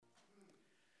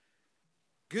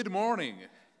Good morning.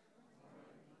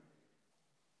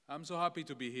 I'm so happy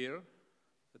to be here.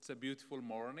 It's a beautiful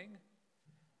morning.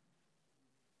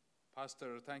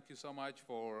 Pastor, thank you so much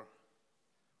for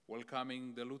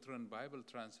welcoming the Lutheran Bible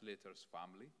Translators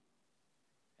family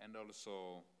and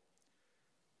also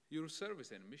your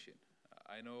service and mission.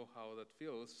 I know how that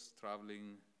feels,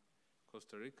 traveling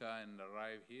Costa Rica and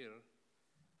arrive here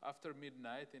after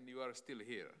midnight and you are still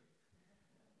here.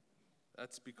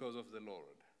 That's because of the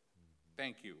Lord.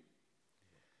 Thank you.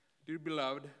 Dear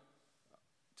beloved,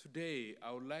 today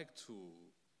I would like to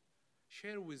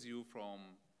share with you from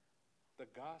the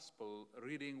gospel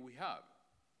reading we have.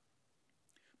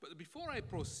 But before I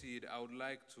proceed, I would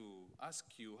like to ask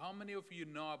you, how many of you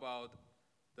know about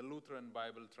the Lutheran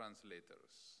Bible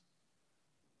Translators?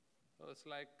 So it's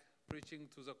like preaching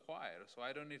to the choir, so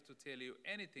I don't need to tell you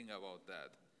anything about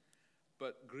that.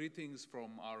 But greetings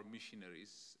from our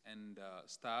missionaries and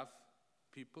staff,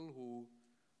 people who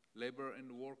labor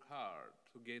and work hard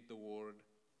to get the word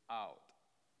out.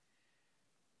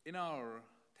 In our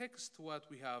text, what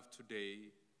we have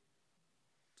today,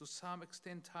 to some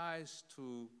extent ties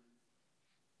to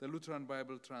the Lutheran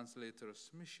Bible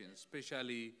Translators' mission,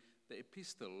 especially the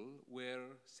epistle where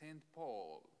St.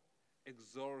 Paul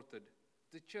exhorted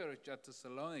the church at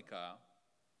Thessalonica,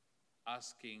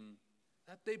 asking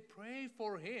that they pray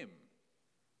for him.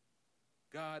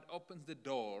 God opens the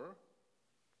door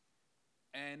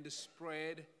and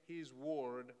spread his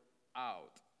word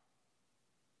out.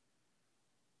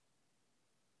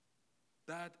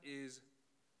 That is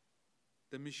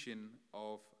the mission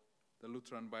of the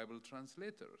Lutheran Bible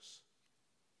Translators,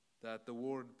 that the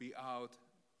word be out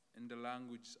in the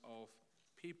language of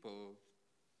people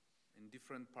in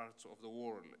different parts of the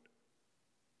world.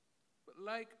 But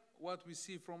like what we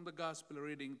see from the gospel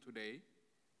reading today,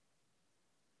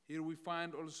 here we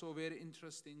find also a very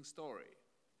interesting story.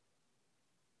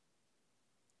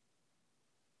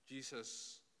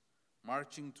 Jesus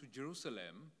marching to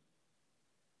Jerusalem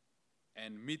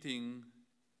and meeting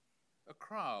a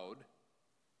crowd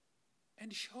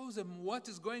and shows them what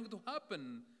is going to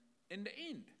happen in the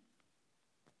end.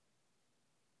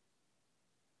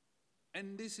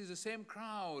 And this is the same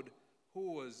crowd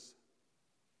who was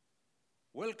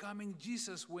welcoming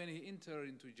Jesus when he entered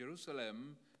into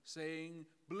Jerusalem, saying,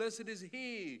 "Blessed is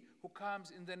he who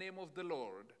comes in the name of the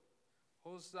Lord.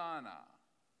 Hosanna,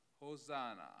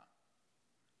 Hosanna.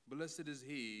 Blessed is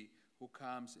he who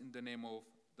comes in the name of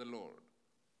the Lord."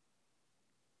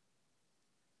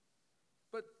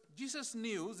 But Jesus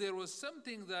knew there was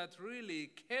something that really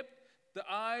kept the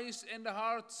eyes and the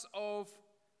hearts of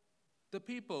the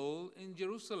people in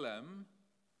Jerusalem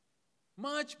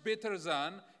much better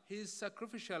than his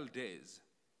sacrificial days.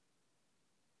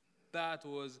 That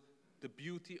was the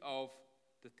beauty of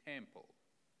the temple.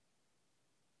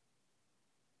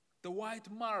 The white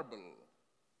marble,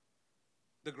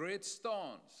 the great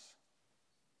stones,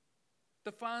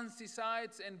 the fancy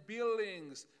sites and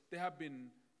buildings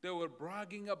they were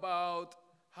bragging about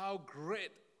how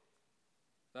great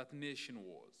that nation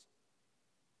was.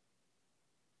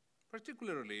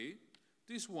 Particularly,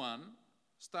 this one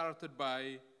started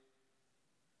by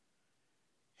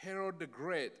Herod the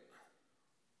Great,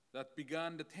 that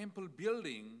began the temple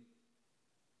building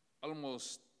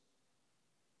almost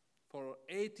for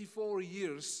 84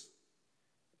 years,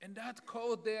 and that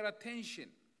caught their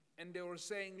attention. And they were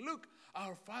saying, "Look,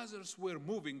 our fathers were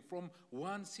moving from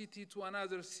one city to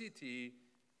another city,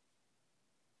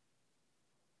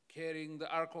 carrying the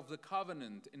Ark of the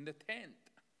Covenant in the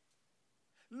tent.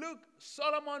 Look,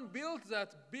 Solomon built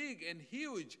that big and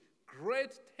huge,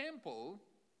 great temple.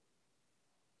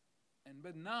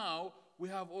 But now we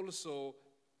have also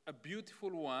a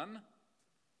beautiful one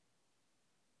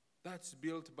that's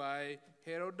built by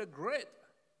Herod the Great.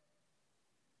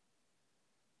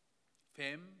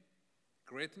 Fame,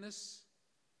 greatness,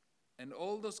 and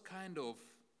all those kind of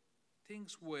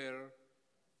things were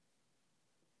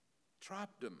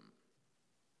trapped them.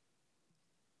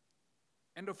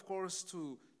 And of course,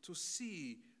 to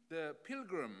see the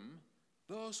pilgrim,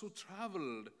 those who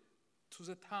traveled to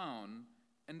the town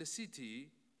and the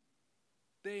city,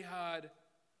 they had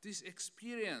this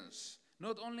experience,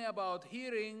 not only about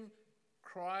hearing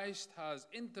Christ has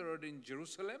entered in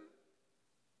Jerusalem,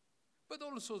 but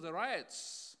also the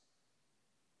riots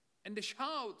and the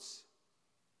shouts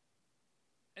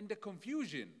and the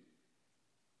confusion.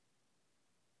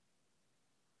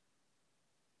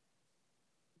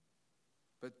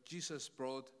 But Jesus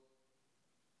brought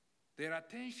their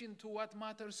attention to what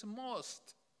matters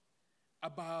most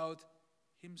about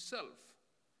himself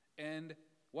and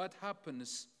what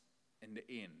happens in the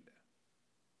end.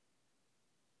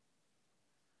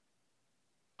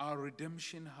 Our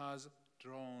redemption has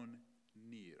drawn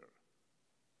near.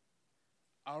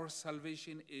 Our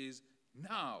salvation is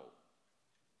now.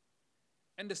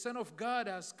 And the Son of God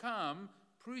has come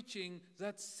preaching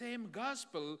that same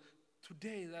gospel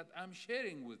today that I'm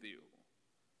sharing with you,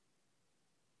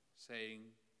 saying,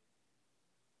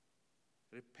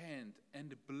 repent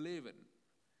and believe in.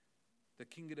 The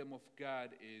kingdom of God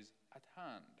is at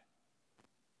hand.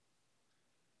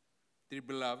 Dear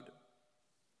beloved,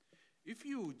 if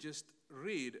you just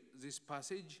read this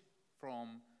passage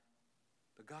from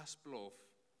the Gospel of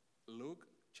Luke,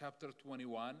 chapter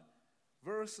 21,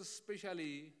 verses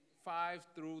especially 5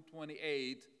 through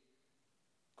 28,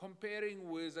 comparing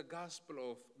with the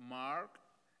Gospel of Mark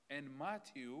and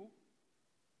Matthew,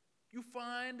 you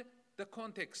find the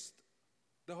context,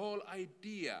 the whole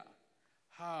idea,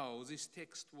 how this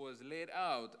text was laid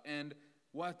out and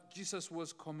what Jesus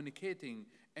was communicating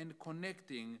and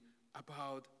connecting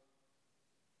about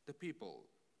the people.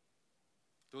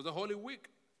 It was a Holy Week.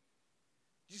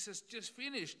 Jesus just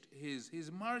finished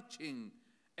his marching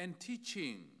and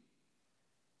teaching,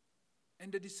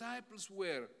 and the disciples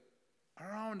were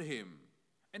around him,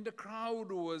 and the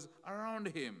crowd was around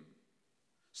him.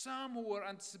 Some who were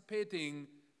anticipating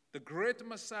the great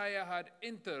Messiah had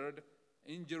entered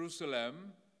in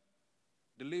Jerusalem,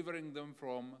 delivering them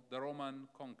from the Roman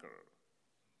conqueror.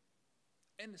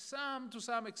 And some, to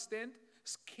some extent,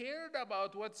 scared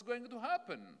about what's going to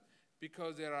happen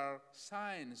because there are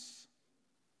signs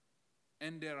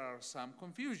and there are some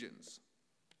confusions,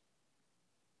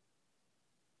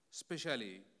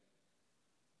 especially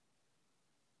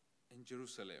in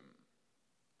Jerusalem.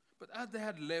 But as they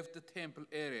had left the temple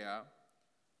area,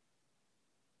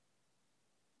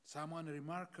 someone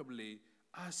remarkably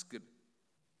asked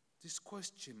this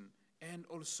question and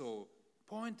also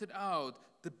pointed out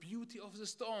the beauty of the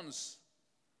stones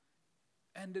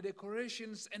and the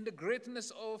decorations and the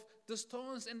greatness of the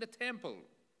stones in the temple.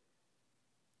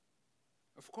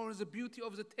 Of course, the beauty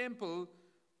of the temple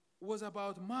was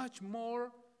about much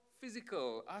more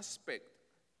physical aspect.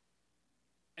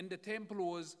 And the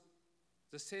temple was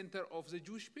the center of the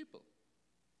Jewish people.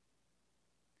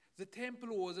 The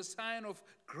temple was a sign of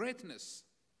greatness.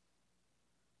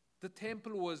 The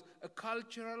temple was a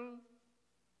cultural,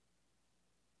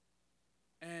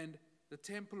 and the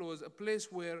temple was a place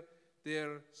where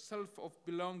their self of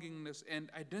belongingness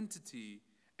and identity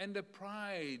and the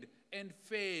pride and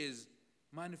faith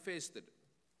manifested.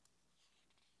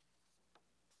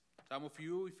 Some of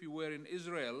you, if you were in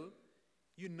Israel,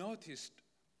 you noticed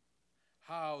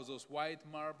how those white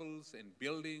marbles and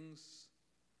buildings,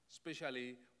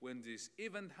 especially when this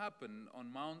event happened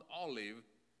on Mount Olive,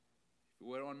 if you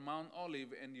were on Mount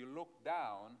Olive and you look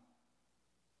down,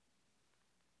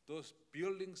 those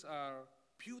buildings are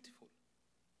beautiful.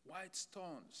 White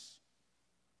stones,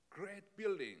 great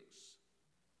buildings.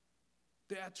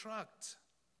 They attract.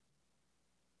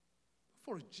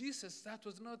 For Jesus, that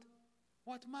was not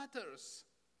what matters.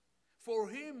 For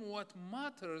him, what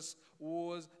matters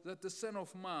was that the Son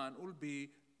of Man will be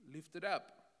lifted up,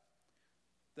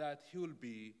 that he will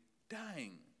be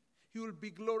dying, he will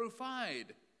be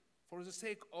glorified for the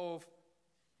sake of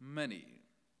many.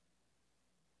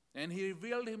 And he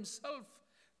revealed himself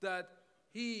that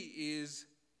he is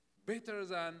better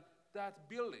than that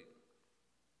building,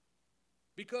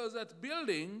 because that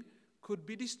building could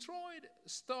be destroyed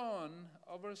stone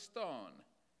over stone,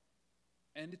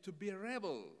 and it would be a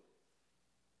rebel.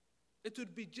 It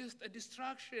would be just a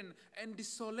destruction and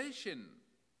desolation.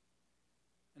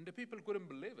 And the people couldn't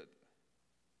believe it.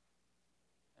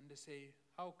 And they say,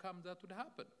 how come that would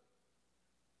happen?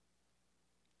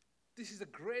 This is a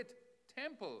great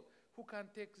temple. Who can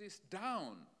take this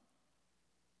down?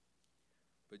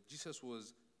 But Jesus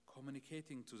was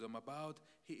communicating to them about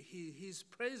his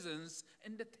presence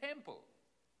in the temple,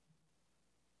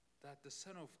 that the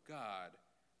Son of God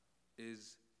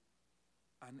is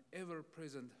an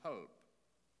ever-present help,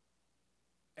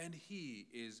 and he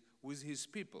is with his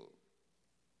people.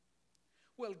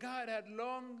 Well, God had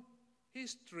long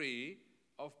history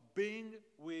of being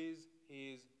with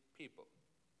his people.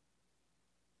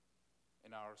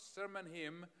 In our sermon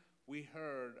hymn, we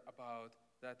heard about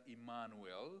that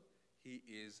Emmanuel, he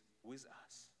is with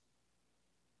us.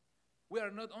 We are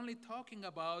not only talking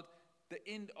about the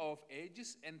end of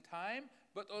ages and time,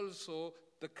 but also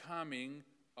the coming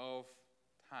of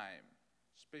time,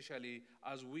 especially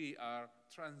as we are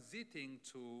transiting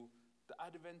to the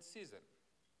Advent season.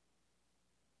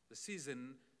 The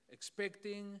season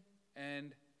expecting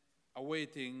and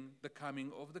awaiting the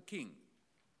coming of the King.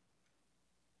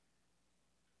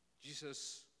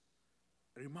 Jesus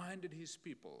reminded his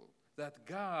people that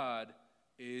God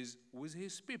is with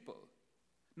his people.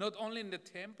 Not only in the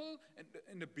temple and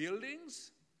in the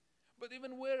buildings, but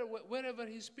even wherever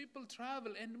his people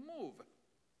travel and move.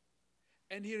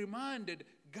 And he reminded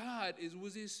God is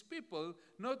with his people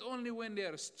not only when they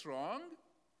are strong,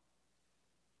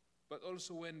 but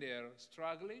also when they are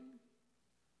struggling,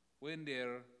 when they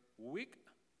are weak,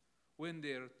 when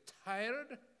they are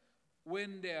tired,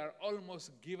 when they are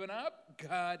almost given up.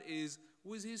 God is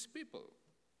with his people.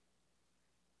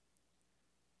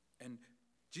 And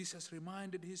Jesus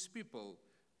reminded his people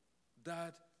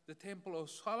that the Temple of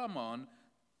Solomon,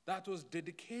 that was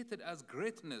dedicated as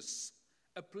greatness,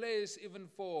 a place even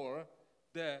for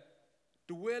the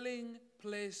dwelling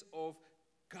place of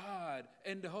God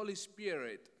and the Holy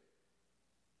Spirit,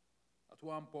 at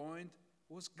one point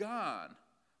was gone,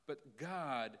 but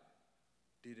God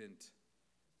didn't.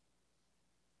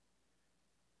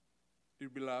 Dear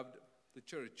beloved, the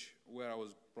church where I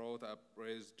was brought up,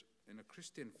 raised in a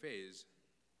Christian phase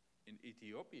in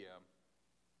Ethiopia,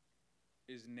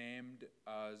 is named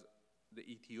as the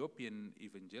Ethiopian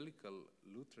Evangelical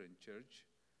Lutheran Church,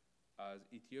 as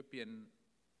Ethiopian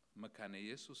Mekane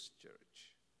Jesus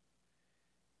Church.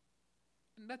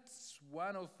 And that's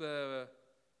one of the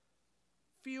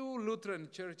few Lutheran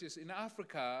churches in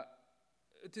Africa.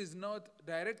 It is not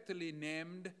directly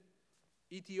named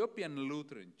Ethiopian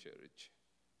Lutheran Church.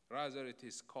 Rather, it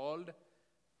is called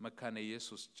Mekane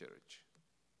Jesus Church.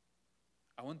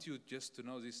 I want you just to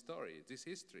know this story, this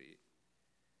history.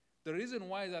 The reason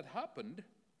why that happened,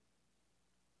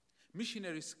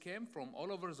 missionaries came from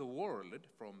all over the world,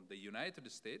 from the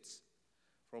United States,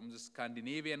 from the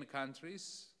Scandinavian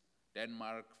countries,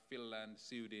 Denmark, Finland,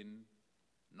 Sweden,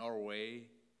 Norway,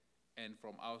 and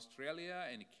from Australia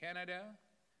and Canada,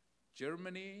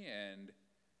 Germany, and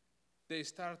they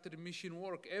started mission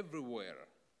work everywhere.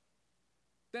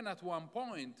 Then at one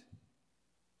point,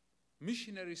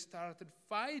 missionaries started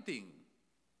fighting.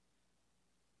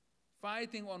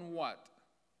 Fighting on what?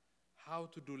 How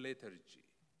to do liturgy.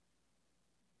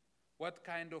 What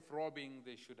kind of robing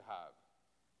they should have.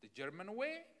 The German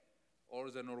way or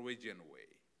the Norwegian way?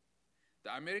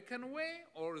 The American way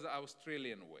or the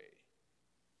Australian way?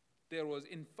 There was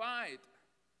in fight.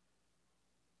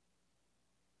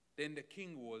 Then the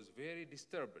king was very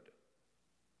disturbed.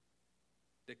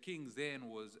 The king then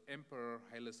was Emperor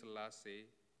Haile Selassie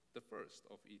I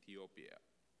of Ethiopia.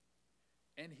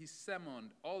 And he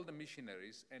summoned all the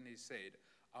missionaries and he said,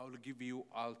 I will give you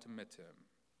ultimatum.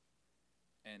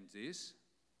 And this,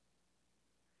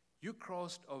 you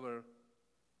crossed over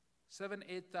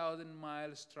 8,000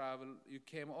 miles travel. You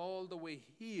came all the way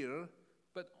here,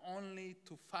 but only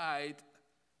to fight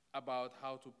about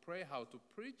how to pray, how to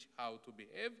preach, how to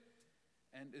behave.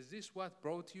 And is this what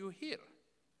brought you here?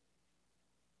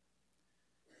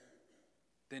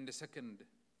 Then the second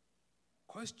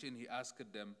question he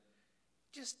asked them,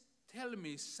 just tell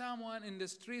me someone in the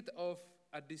street of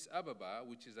Addis Ababa,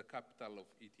 which is the capital of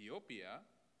Ethiopia,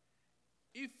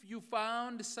 if you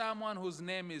found someone whose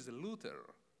name is Luther,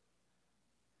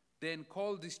 then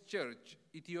call this church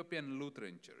Ethiopian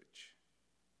Lutheran Church.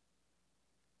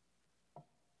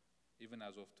 Even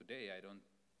as of today, I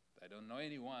don't know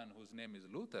anyone whose name is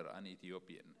Luther, an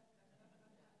Ethiopian.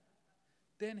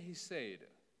 Then he said,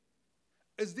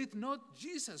 is it not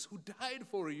Jesus who died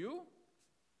for you?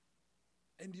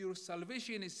 And your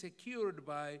salvation is secured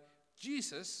by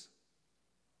Jesus.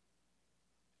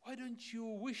 Why don't you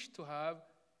wish to have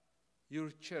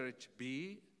your church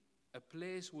be a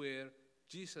place where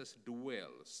Jesus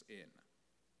dwells in?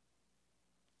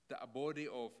 The body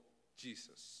of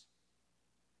Jesus.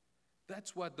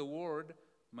 That's what the word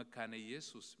Mekane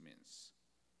Jesus means.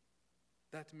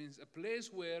 That means a place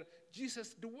where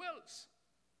Jesus dwells.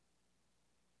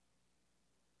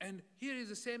 And here is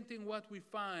the same thing what we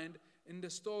find in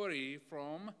the story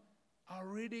from our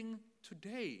reading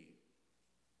today.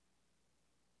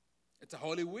 It's a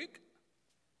Holy Week,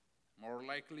 more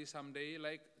likely someday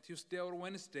like Tuesday or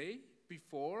Wednesday,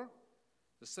 before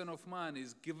the Son of Man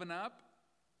is given up,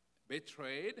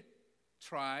 betrayed,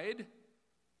 tried,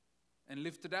 and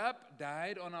lifted up,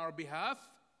 died on our behalf.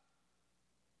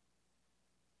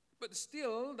 But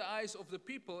still, the eyes of the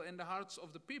people and the hearts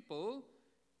of the people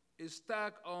is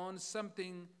stuck on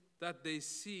something that they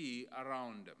see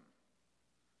around them.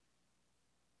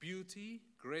 Beauty,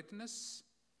 greatness,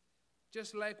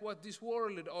 just like what this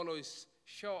world always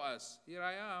show us. Here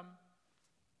I am.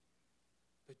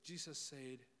 But Jesus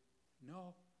said,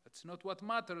 no, that's not what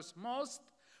matters most.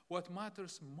 What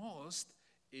matters most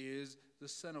is the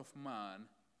Son of Man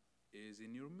is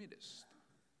in your midst.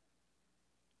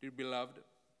 Dear beloved,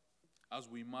 as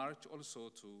we march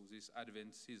also to this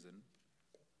Advent season,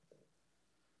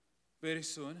 very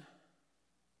soon.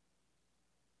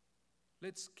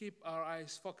 Let's keep our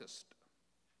eyes focused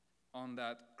on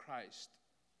that Christ,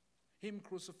 Him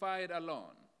crucified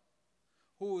alone,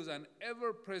 who is an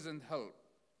ever-present help,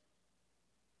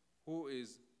 who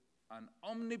is an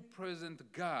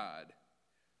omnipresent God,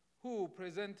 who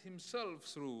presents Himself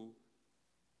through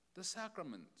the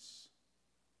sacraments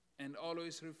and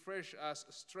always refresh us,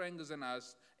 strengthen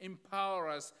us, empower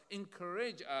us,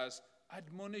 encourage us,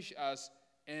 admonish us,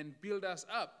 and build us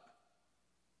up.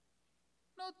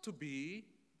 Not to be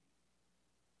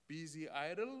busy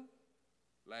idle,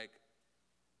 like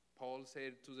Paul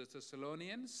said to the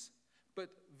Thessalonians, but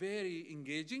very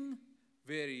engaging,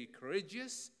 very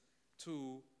courageous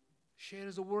to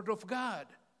share the word of God.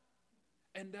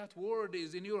 And that word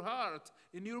is in your heart,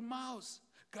 in your mouth.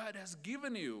 God has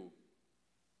given you.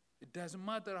 It doesn't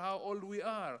matter how old we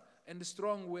are and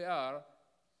strong we are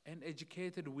and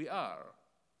educated we are.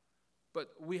 But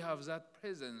we have that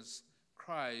presence,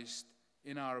 Christ,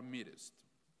 in our midst.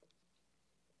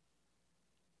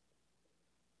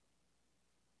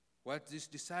 What these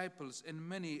disciples and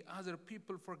many other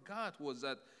people forgot was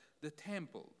that the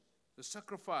temple, the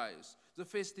sacrifice, the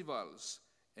festivals,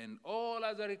 and all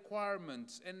other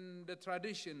requirements and the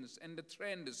traditions and the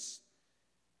trends,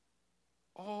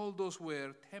 all those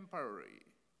were temporary.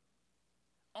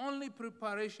 Only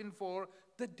preparation for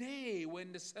the day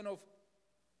when the Son of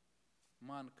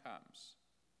Man comes.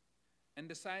 And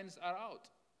the signs are out.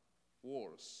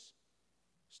 Wars,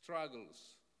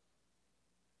 struggles,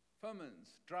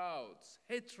 famines, droughts,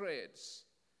 hatreds.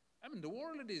 The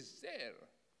world is there.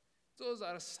 Those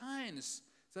are signs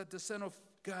that the Son of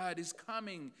God is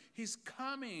coming. He's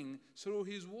coming through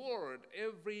His word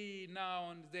every now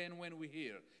and then when we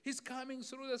hear. He's coming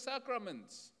through the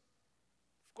sacraments.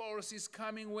 Of course, He's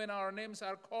coming when our names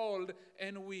are called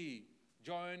and we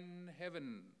join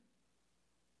heaven.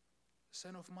 The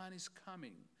Son of Man is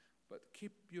coming, but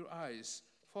keep your eyes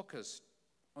focused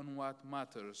on what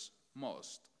matters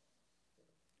most.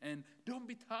 And don't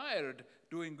be tired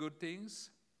doing good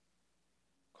things,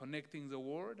 connecting the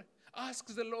word.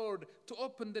 Ask the Lord to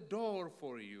open the door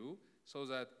for you so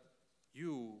that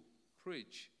you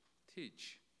preach,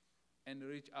 teach, and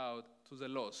reach out to the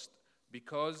lost,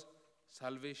 because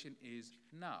salvation is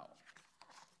now.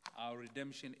 Our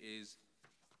redemption is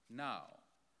now.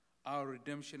 Our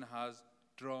redemption has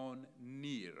drawn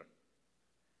near.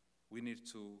 We need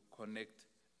to connect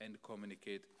and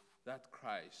communicate that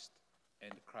Christ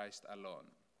and Christ alone.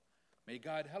 May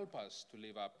God help us to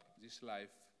live up this life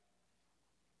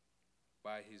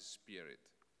by His Spirit.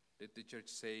 Let the church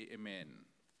say amen.